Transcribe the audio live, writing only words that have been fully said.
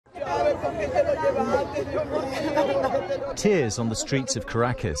Tears on the streets of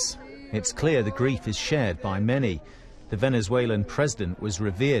Caracas. It's clear the grief is shared by many. The Venezuelan president was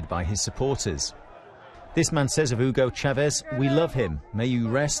revered by his supporters. This man says of Hugo Chavez, "We love him. May you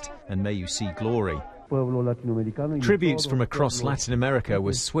rest and may you see glory." Tributes from across Latin America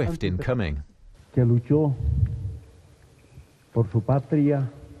were swift in coming.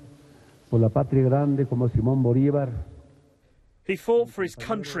 He fought for his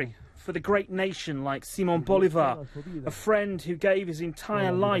country, for the great nation like Simón Bolívar, a friend who gave his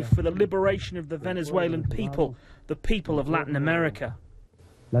entire life for the liberation of the Venezuelan people, the people of Latin America.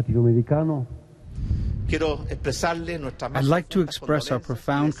 I'd like to express our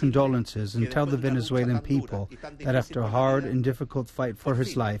profound condolences and tell the Venezuelan people that after a hard and difficult fight for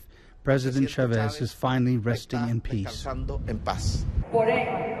his life, President Chavez is finally resting in peace.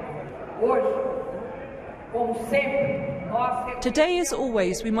 Today, as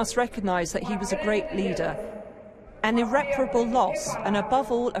always, we must recognise that he was a great leader, an irreparable loss, and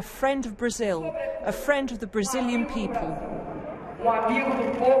above all, a friend of Brazil, a friend of the Brazilian people.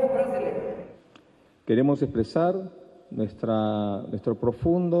 Queremos expresar nuestro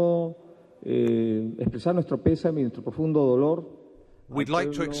profundo pésame y nuestro profundo dolor. We'd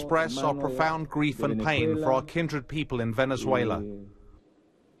like to express our profound grief and pain for our kindred people in Venezuela.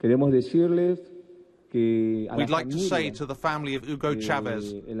 Queremos decirles We'd like to say to the family of Hugo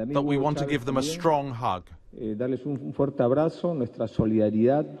Chavez that we want to give them a strong hug. Darles un fuerte abrazo, nuestra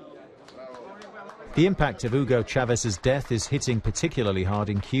solidaridad. The impact of Hugo Chavez's death is hitting particularly hard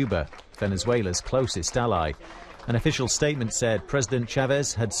in Cuba, Venezuela's closest ally. An official statement said President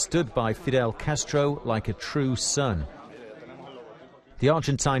Chavez had stood by Fidel Castro like a true son. The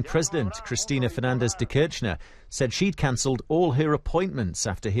Argentine president, Cristina Fernández de Kirchner, said she'd cancelled all her appointments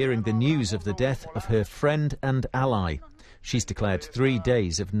after hearing the news of the death of her friend and ally. She's declared 3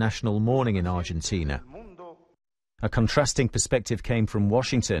 days of national mourning in Argentina. A contrasting perspective came from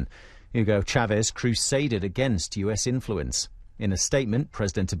Washington. Hugo Chavez crusaded against US influence. In a statement,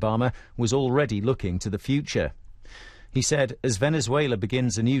 President Obama was already looking to the future. He said, as Venezuela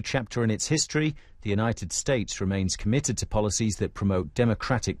begins a new chapter in its history, the United States remains committed to policies that promote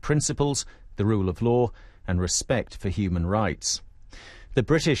democratic principles, the rule of law, and respect for human rights. The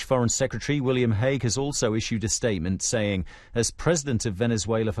British Foreign Secretary, William Hague, has also issued a statement saying, as President of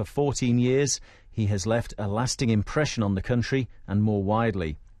Venezuela for 14 years, he has left a lasting impression on the country and more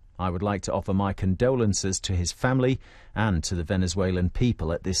widely. I would like to offer my condolences to his family and to the Venezuelan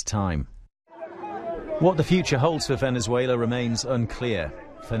people at this time. What the future holds for Venezuela remains unclear.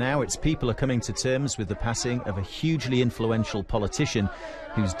 For now, its people are coming to terms with the passing of a hugely influential politician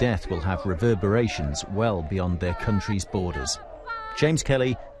whose death will have reverberations well beyond their country's borders. James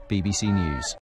Kelly, BBC News.